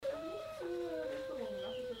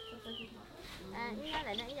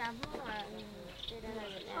Đi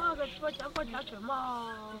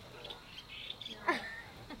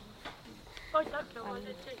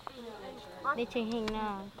chỉnh hình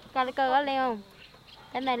nào. Cờ có leo không?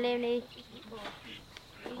 Cái này leo đi.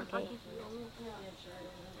 Okay.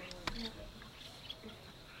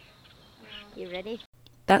 You ready?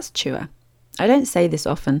 That's Chua. I don't say this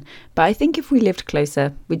often, but I think if we lived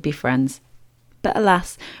closer, we'd be friends. But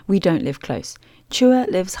alas, we don't live close.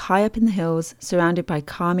 Chua lives high up in the hills, surrounded by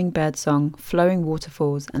calming birdsong, flowing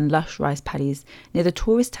waterfalls and lush rice paddies near the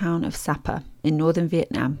tourist town of Sapa in northern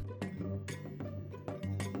Vietnam.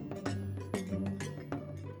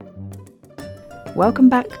 Welcome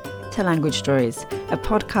back to Language Stories, a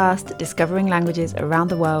podcast discovering languages around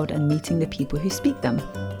the world and meeting the people who speak them.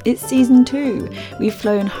 It's season 2. We've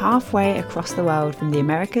flown halfway across the world from the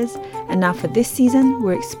Americas, and now for this season,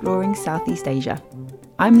 we're exploring Southeast Asia.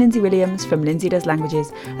 I'm Lindsay Williams from Lindsay Does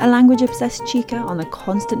Languages, a language-obsessed chica on the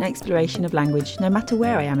constant exploration of language, no matter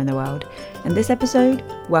where I am in the world. And this episode,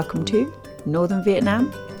 welcome to Northern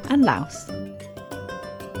Vietnam and Laos.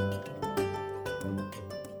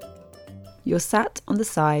 You're sat on the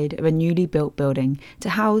side of a newly built building to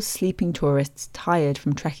house sleeping tourists tired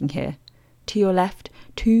from trekking here. To your left,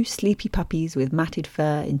 2 sleepy puppies with matted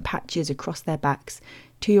fur in patches across their backs.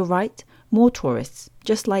 To your right, more tourists,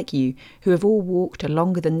 just like you, who have all walked a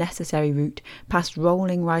longer than necessary route past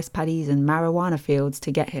rolling rice paddies and marijuana fields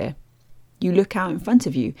to get here. You look out in front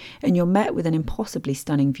of you and you're met with an impossibly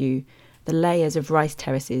stunning view. The layers of rice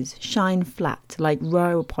terraces shine flat like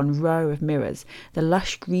row upon row of mirrors. The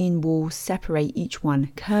lush green walls separate each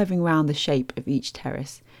one, curving round the shape of each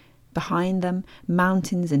terrace. Behind them,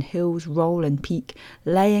 mountains and hills roll and peak,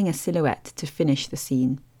 laying a silhouette to finish the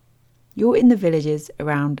scene. You're in the villages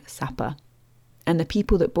around Sapa. And the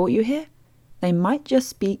people that brought you here? They might just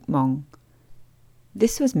speak Hmong.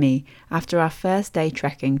 This was me after our first day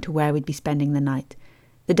trekking to where we'd be spending the night.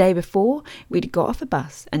 The day before, we'd got off a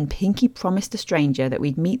bus and Pinky promised a stranger that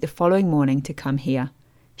we'd meet the following morning to come here.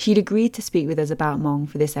 She'd agreed to speak with us about Hmong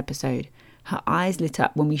for this episode. Her eyes lit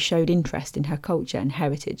up when we showed interest in her culture and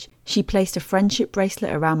heritage. She placed a friendship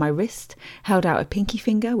bracelet around my wrist, held out a pinky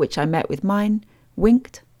finger, which I met with mine,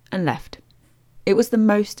 winked, and left. It was the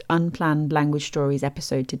most unplanned Language Stories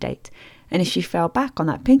episode to date, and if she fell back on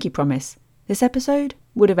that pinky promise, this episode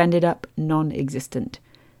would have ended up non-existent.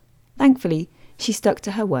 Thankfully, she stuck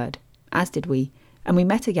to her word, as did we, and we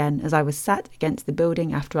met again as I was sat against the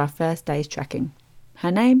building after our first day's trekking.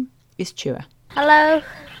 Her name is Chua. Hello.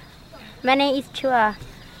 My name is Chua.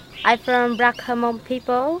 I'm from Black Hmong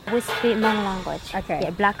people. We speak Hmong language. Okay.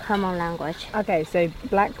 Yeah, Black Hmong language. Okay, so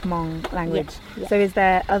Black Hmong language. Yeah. So is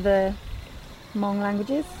there other Hmong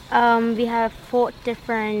languages? We have 4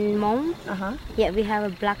 different Hmong. Yeah, we have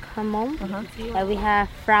a Black Hmong. We have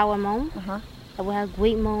Flower Hmong. We have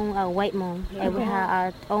White Hmong, White Hmong. And we have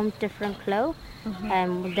our own different clothes.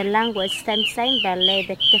 And the language same, but a little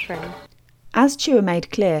bit different. As Chua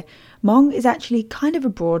made clear, Hmong is actually kind of a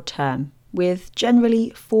broad term, with generally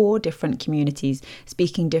 4 different communities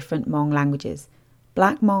speaking different Hmong languages.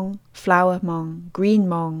 Black Hmong, Flower Hmong, Green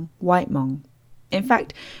Hmong, White Hmong. In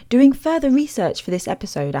fact, doing further research for this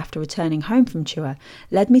episode after returning home from Chua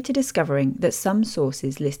led me to discovering that some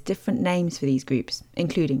sources list different names for these groups,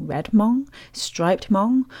 including Red Hmong, Striped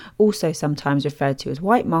Hmong, also sometimes referred to as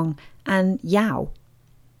White Hmong, and Yao.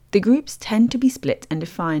 The groups tend to be split and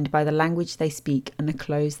defined by the language they speak and the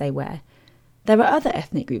clothes they wear. There are other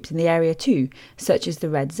ethnic groups in the area too, such as the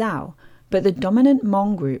Red Zhao, but the dominant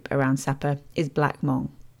Hmong group around Sapa is Black Hmong.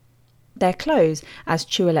 Their clothes, as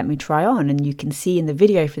Chua let me try on and you can see in the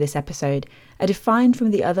video for this episode, are defined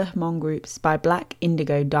from the other Hmong groups by black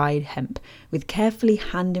indigo dyed hemp, with carefully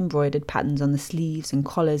hand-embroidered patterns on the sleeves and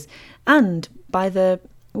collars, and by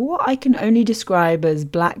what I can only describe as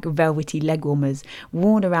black velvety leg warmers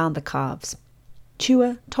worn around the calves.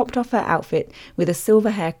 Chua topped off her outfit with a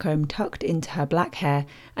silver hair comb tucked into her black hair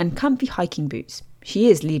and comfy hiking boots. She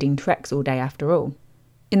is leading treks all day after all.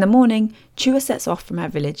 In the morning, Chua sets off from her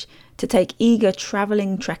village to take eager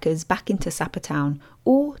travelling trekkers back into Sapa town,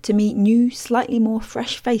 or to meet new, slightly more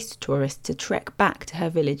fresh-faced tourists to trek back to her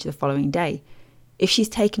village the following day. If she's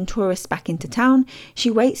taken tourists back into town,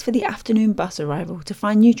 she waits for the afternoon bus arrival to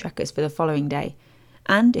find new trekkers for the following day.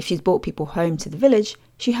 And if she's brought people home to the village,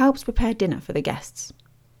 she helps prepare dinner for the guests.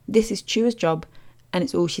 This is Chua's job, and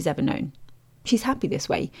it's all she's ever known. She's happy this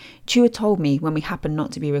way. Chua told me when we happened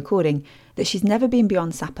not to be recording that she's never been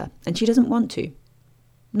beyond Sapa, and she doesn't want to.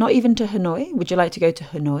 Not even to Hanoi? Would you like to go to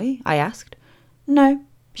Hanoi? I asked. No,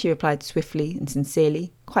 she replied swiftly and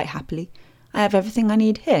sincerely, quite happily. I have everything I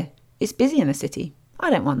need here. It's busy in the city. I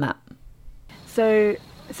don't want that. So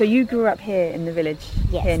So you grew up here in the village,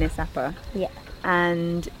 Yes. here near Sapa? Yeah.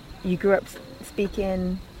 And you grew up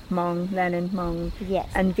speaking Hmong, learning Hmong? Yes.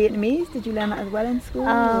 And Vietnamese, did you learn that as well in school?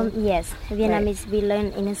 Yes, Vietnamese we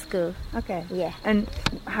learn in school. Okay. Yeah. And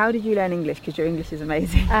how did you learn English? Because your English is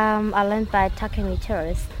amazing. I learned by talking with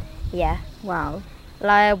tourists. Yeah. Wow.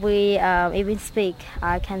 Like we even speak,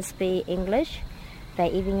 I can speak English,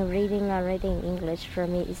 but even reading or writing English for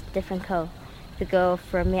me is difficult. Because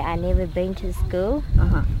for me, I never been to school.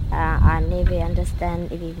 I never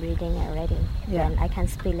understand even reading or writing. Yeah. And I can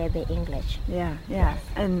speak a little bit English. Yeah.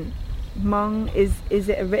 And Hmong, is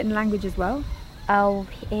it a written language as well?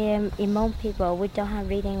 In Hmong people, we don't have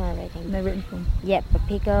reading or writing. No written form? Yeah, but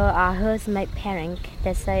because I heard my parents,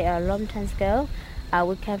 they say a long time ago,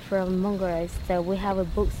 we came from Mongols, so we have a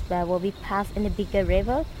books that when we pass in the bigger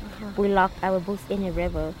river, we lock our books in the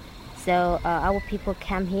river. So our people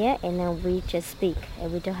come here and then we just speak,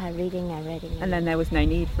 and we don't have reading and writing. And then there was no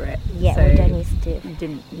need for it. Yeah, so we don't need to. You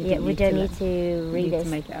didn't We don't need to read it. To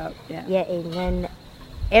make it up. Yeah. Yeah, and then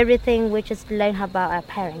everything we just learn about our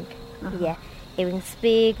parents. Yeah, even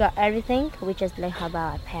speak or everything, we just learn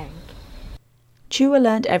about our parents. Chua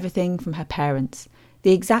learned everything from her parents.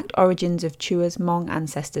 The exact origins of Chua's Hmong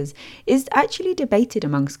ancestors is actually debated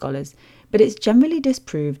among scholars, but it's generally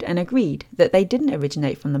disproved and agreed that they didn't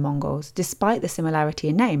originate from the Mongols, despite the similarity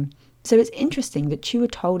in name. So it's interesting that Chua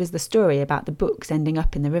told us the story about the books ending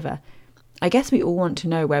up in the river. I guess we all want to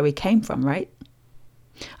know where we came from, right?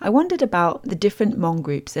 I wondered about the different Hmong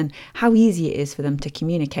groups and how easy it is for them to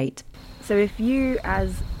communicate. So if you,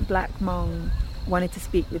 as Black Hmong, wanted to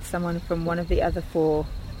speak with someone from one of the other four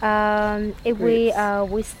if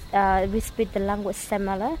we speak the language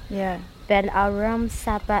similar, but around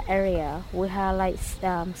Sapa area we have like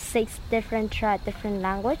 6 different different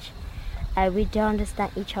language, and we don't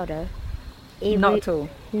understand each other. Not at all.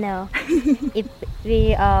 No. If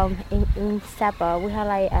we in Sapa we have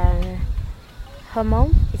like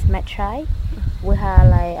Hmong, it's my tribe. We have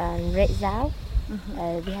like Red Zao.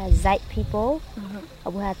 We have Zai people.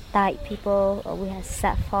 We have Thai people. We have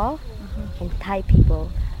Safa and Thai people.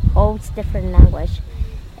 All different language,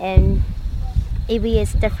 and if we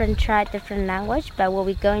is different tribe, different language, but when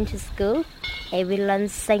we go into school, and we learn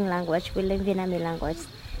same language, we learn Vietnamese language.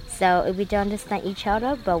 So if we don't understand each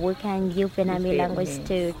other, but we can use Vietnamese language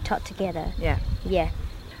to talk together. Yeah.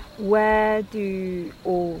 Where do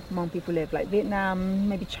all Hmong people live? Like Vietnam,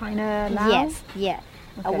 maybe China, Laos? Yes, yeah.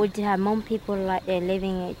 Okay. We do have Hmong people like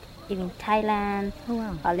living in Thailand,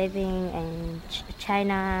 or living in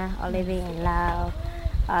China, or living in Laos.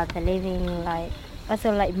 They're living like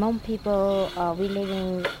also like Hmong people. We live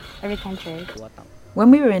in every country. When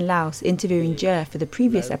we were in Laos interviewing Jer for the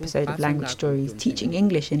previous episode of Language Stories, Teaching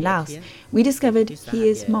English in Laos, we discovered he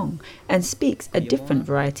is Hmong and speaks a different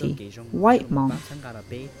variety, White Hmong.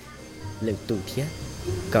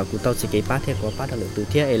 Cả cụ tao chỉ cái bát thế có bát là từ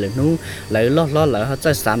thế ấy là nu lấy lo là họ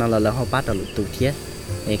chơi sáng là họ bát là từ thế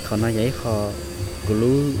ấy còn nói vậy họ cụ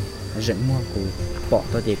lu dẫn mua cụ bỏ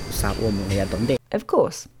tôi thì cụ sao ôm người ta đấy. Of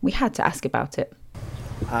course, we had to ask about it.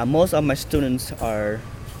 Most of my students are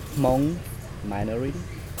Hmong minority.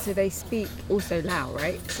 So they speak also Lao,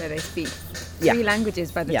 right? So they speak 3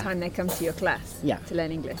 languages by the time they come to your class to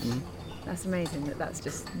learn English. That's amazing that's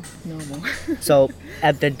just normal. So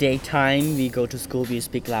at the daytime we go to school, we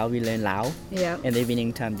speak Lao, we learn Lao. Yeah. And the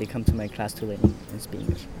evening time they come to my class to learn and speak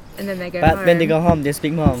English. And then they go home. But when they go home, they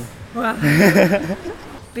speak Hmong. Wow.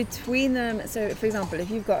 Between them, so for example, if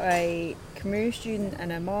you've got a Khmer student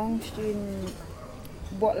and a Hmong student,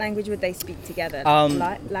 what language would they speak together?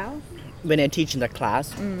 Lao? When I teach in the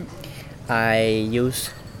class, I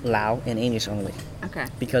use Lao and English only. Okay.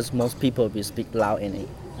 Because most people will speak Lao and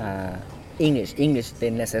English. English they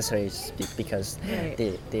necessarily speak because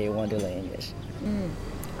they want to learn English.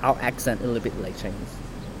 Our accent a little bit like Chinese.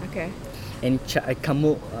 Okay. And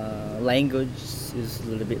Khmer language is a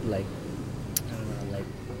little bit like like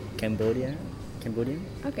Cambodian.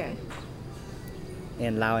 Okay.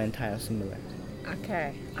 And Lao and Thai are similar.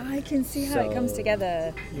 Okay. I can see how it comes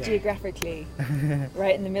together geographically,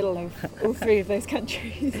 right in the middle of all 3 of those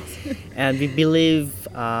countries. And we believe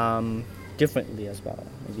differently as well.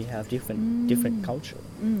 We have different culture.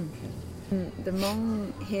 The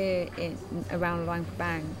Hmong here around Luang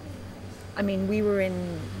Prabang, I mean, we were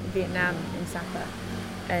in Vietnam in Sapa,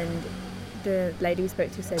 and the lady we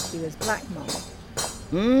spoke to said she was Black Hmong.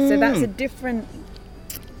 So that's a different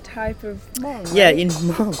type of Hmong, right? Yeah, in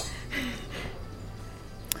Hmong.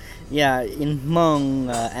 In Hmong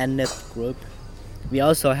ethnic group, we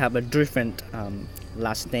also have a different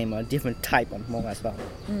last name or different type of Hmong as well.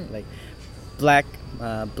 Like black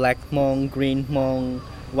Hmong, green Hmong,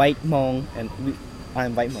 white Hmong, and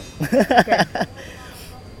I'm white Hmong.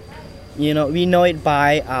 Okay. We know it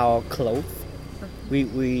by our clothes. We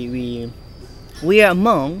are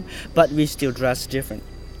Hmong, but we still dress different.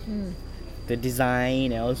 The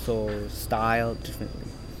design and also style differently.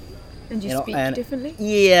 And you speak differently?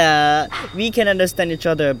 Yeah, we can understand each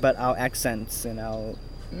other, but our accents and our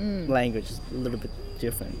language is a little bit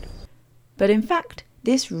different. But in fact,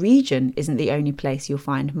 this region isn't the only place you'll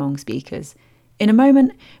find Hmong speakers. In a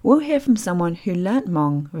moment, we'll hear from someone who learnt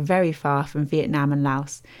Hmong very far from Vietnam and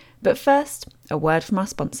Laos. But first, a word from our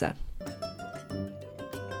sponsor.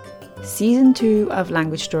 Season 2 of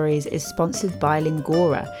Language Stories is sponsored by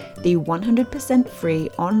Lingora, the 100% free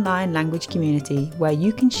online language community where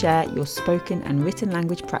you can share your spoken and written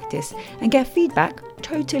language practice and get feedback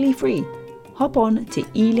totally free. Hop on to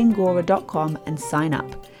elingora.com and sign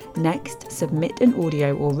up. Next, submit an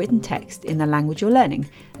audio or written text in the language you're learning,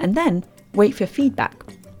 and then wait for feedback.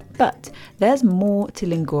 But there's more to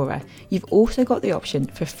Lingora. You've also got the option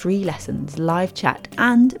for free lessons, live chat,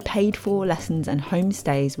 and paid-for lessons and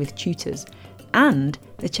homestays with tutors, and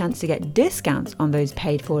the chance to get discounts on those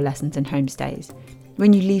paid-for lessons and homestays.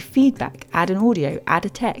 When you leave feedback, add an audio, add a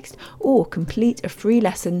text, or complete a free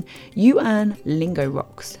lesson, you earn Lingo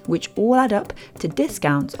Rocks, which all add up to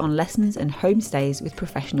discounts on lessons and homestays with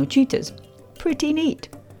professional tutors. Pretty neat.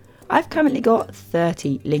 I've currently got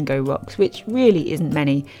 30 Lingo Rocks, which really isn't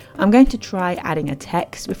many. I'm going to try adding a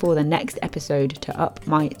text before the next episode to up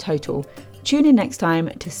my total. Tune in next time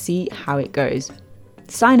to see how it goes.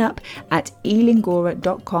 Sign up at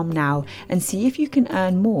elingora.com now and see if you can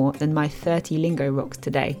earn more than my 30 Lingo Rocks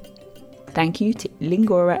today. Thank you to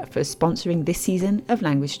Lingora for sponsoring this season of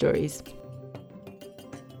Language Stories.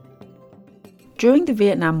 During the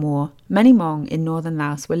Vietnam War, many Hmong in northern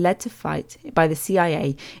Laos were led to fight by the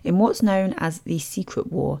CIA in what's known as the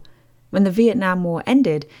Secret War. When the Vietnam War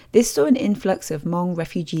ended, this saw an influx of Hmong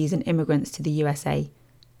refugees and immigrants to the USA.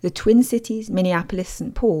 The Twin Cities, Minneapolis, and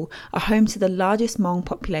St. Paul are home to the largest Hmong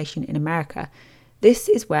population in America. This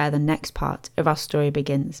is where the next part of our story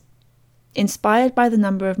begins. Inspired by the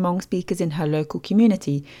number of Hmong speakers in her local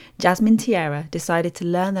community, Jasmine Tierra decided to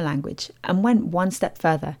learn the language and went one step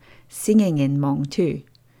further, singing in Hmong too.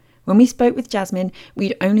 When we spoke with Jasmine,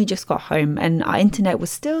 we'd only just got home and our internet was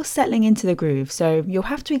still settling into the groove, so you'll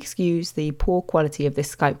have to excuse the poor quality of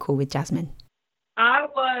this Skype call with Jasmine. I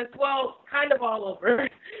was, kind of all over.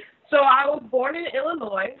 So I was born in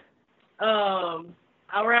Illinois.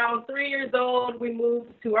 Around 3 years old, we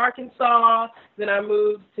moved to Arkansas. Then I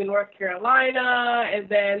moved to North Carolina and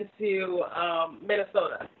then to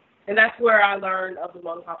Minnesota. And that's where I learned of the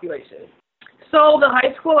Hmong population. So the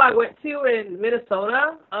high school I went to in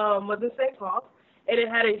Minnesota was in St. Paul, and it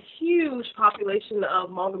had a huge population of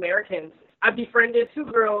Hmong Americans. I befriended two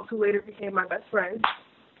girls who later became my best friends,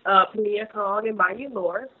 Pania Kong and Mai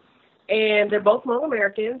Lor, and they're both Hmong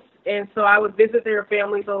Americans. And so I would visit their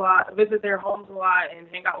families a lot, visit their homes a lot, and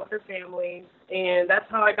hang out with their families. And that's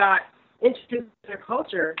how I got introduced to their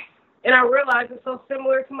culture. And I realized it's so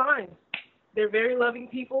similar to mine. They're very loving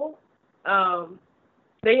people.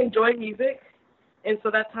 They enjoy music. And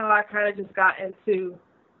so that's how I kind of just got into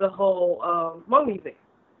the whole Hmong music.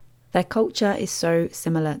 Their culture is so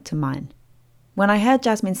similar to mine. When I heard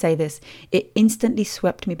Jasmine say this, it instantly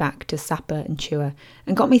swept me back to Sapa and Chua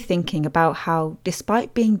and got me thinking about how,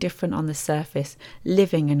 despite being different on the surface,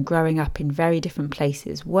 living and growing up in very different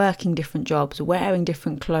places, working different jobs, wearing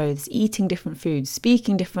different clothes, eating different foods,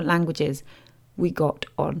 speaking different languages, we got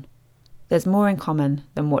on. There's more in common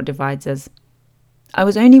than what divides us. I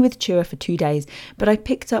was only with Chua for 2 days, but I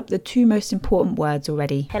picked up the two most important words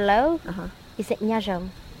already. Hello? Is it Nyajong?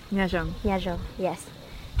 Nyajong. Nyajong, yes.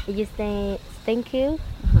 You say thank you,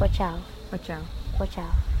 Ho chào. Ho chào. Ho chào.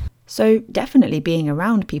 So definitely being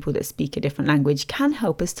around people that speak a different language can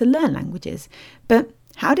help us to learn languages. But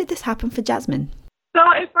how did this happen for Jasmine? So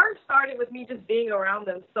it first started with me just being around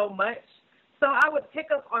them so much. So I would pick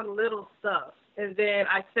up on little stuff, and then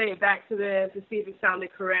I'd say it back to them to see if it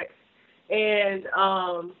sounded correct. And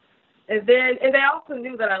they also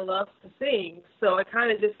knew that I loved to sing, so it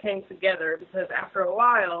kind of just came together because after a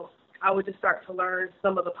while, I would just start to learn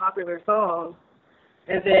some of the popular songs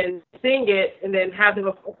and then sing it and then have them,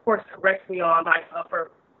 of course, correct me on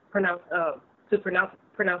pronounce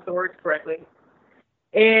the words correctly.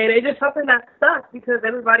 And it's just something that stuck because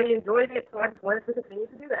everybody enjoyed it, so I just wanted to continue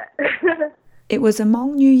to do that. It was a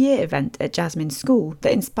Hmong New Year event at Jasmine's school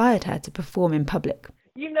that inspired her to perform in public.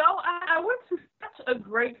 You know, I went to such a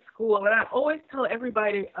great school, and I always tell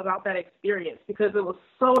everybody about that experience because it was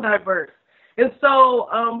so diverse. And so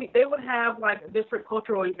they would have, like, different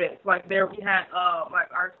cultural events. Like, we had,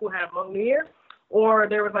 our school had a Hmong New Year, or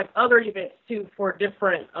there was like other events too for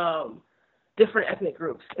different ethnic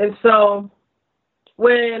groups. And so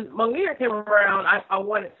when Hmong New Year came around, I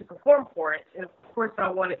wanted to perform for it, and of course I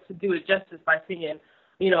wanted to do it justice by singing,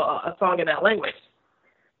 a song in that language.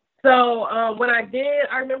 So when I did,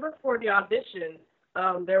 I remember for the audition,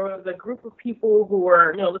 there was a group of people who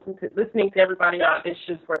were, listening to everybody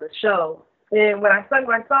audition for the show. And when I sung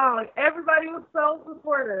my song, everybody was so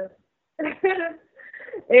supportive.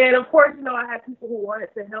 And of course, I had people who wanted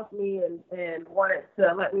to help me and wanted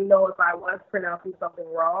to let me know if I was pronouncing something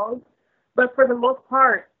wrong. But for the most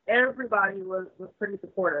part, everybody was pretty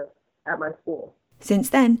supportive at my school. Since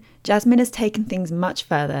then, Jasmine has taken things much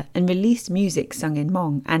further and released music sung in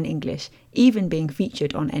Hmong and English, even being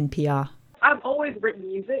featured on NPR. I've always written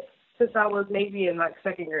music since I was maybe in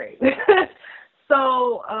second grade.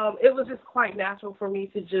 So it was just quite natural for me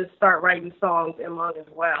to just start writing songs in Hmong as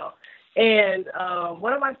well. And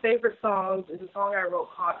one of my favorite songs is a song I wrote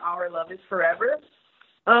called Our Love is Forever.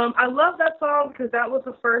 I love that song because that was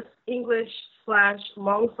the first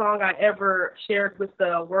English/Hmong song I ever shared with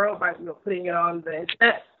the world by putting it on the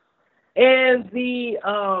internet. And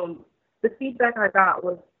the feedback I got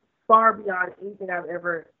was far beyond anything I've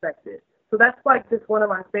ever expected. So that's just one of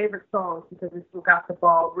my favorite songs because it got the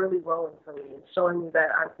ball really rolling for me and showing me that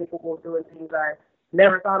I'm capable of doing things I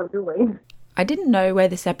never thought of doing. I didn't know where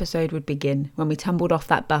this episode would begin when we tumbled off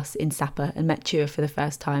that bus in Sapa and met Chua for the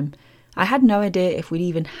first time. I had no idea if we'd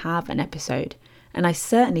even have an episode, and I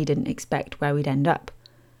certainly didn't expect where we'd end up.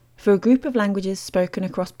 For a group of languages spoken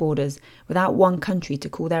across borders without one country to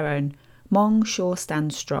call their own, Hmong sure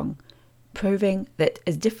stands strong, proving that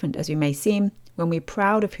as different as we may seem, when we're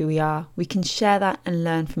proud of who we are, we can share that and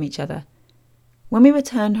learn from each other. When we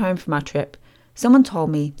returned home from our trip, someone told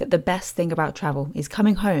me that the best thing about travel is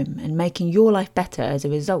coming home and making your life better as a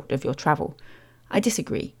result of your travel. I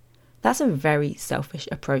disagree. That's a very selfish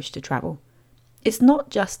approach to travel. It's not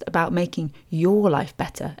just about making your life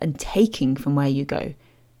better and taking from where you go.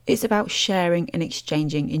 It's about sharing and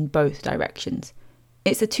exchanging in both directions.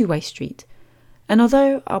 It's a two-way street. And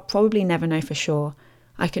although I'll probably never know for sure,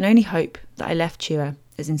 I can only hope that I left Chua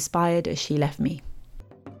as inspired as she left me.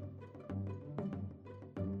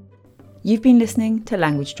 You've been listening to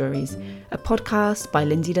Language Stories, a podcast by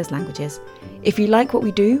Lindsay Does Languages. If you like what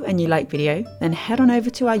we do and you like video, then head on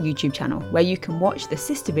over to our YouTube channel where you can watch the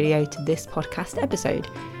sister video to this podcast episode.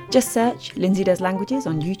 Just search Lindsay Does Languages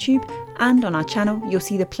on YouTube, and on our channel you'll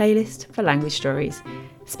see the playlist for Language Stories.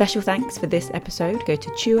 Special thanks for this episode go to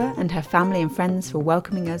Chua and her family and friends for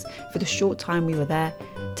welcoming us for the short time we were there.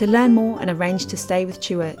 To learn more and arrange to stay with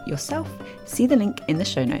Chua yourself, see the link in the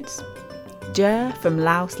show notes. Jer from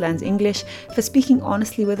Laos Learns English for speaking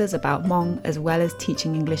honestly with us about Hmong as well as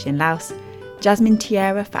teaching English in Laos. Jasmine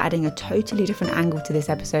Tierra for adding a totally different angle to this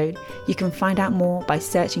episode. You can find out more by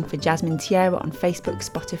searching for Jasmine Tierra on Facebook,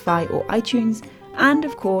 Spotify or iTunes. And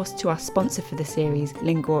of course to our sponsor for the series,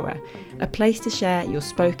 Lingora, a place to share your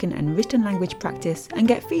spoken and written language practice and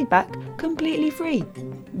get feedback completely free.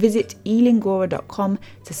 Visit elingora.com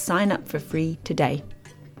to sign up for free today.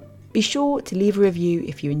 Be sure to leave a review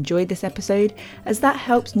if you enjoyed this episode, as that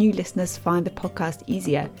helps new listeners find the podcast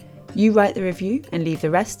easier. You write the review and leave the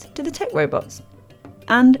rest to the tech robots.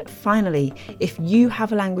 And finally, if you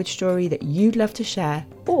have a language story that you'd love to share,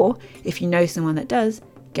 or if you know someone that does,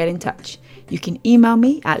 get in touch. You can email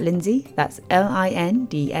me at Lindsay, that's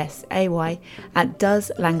LINDSAY, at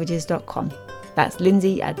doeslanguages.com. That's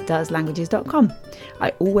Lindsay at doeslanguages.com.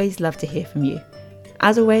 I always love to hear from you.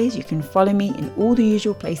 As always, you can follow me in all the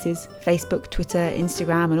usual places, Facebook, Twitter,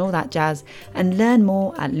 Instagram and all that jazz, and learn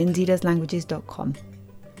more at lindsaydoeslanguages.com.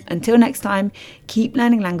 Until next time, keep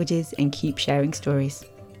learning languages and keep sharing stories.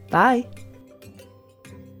 Bye!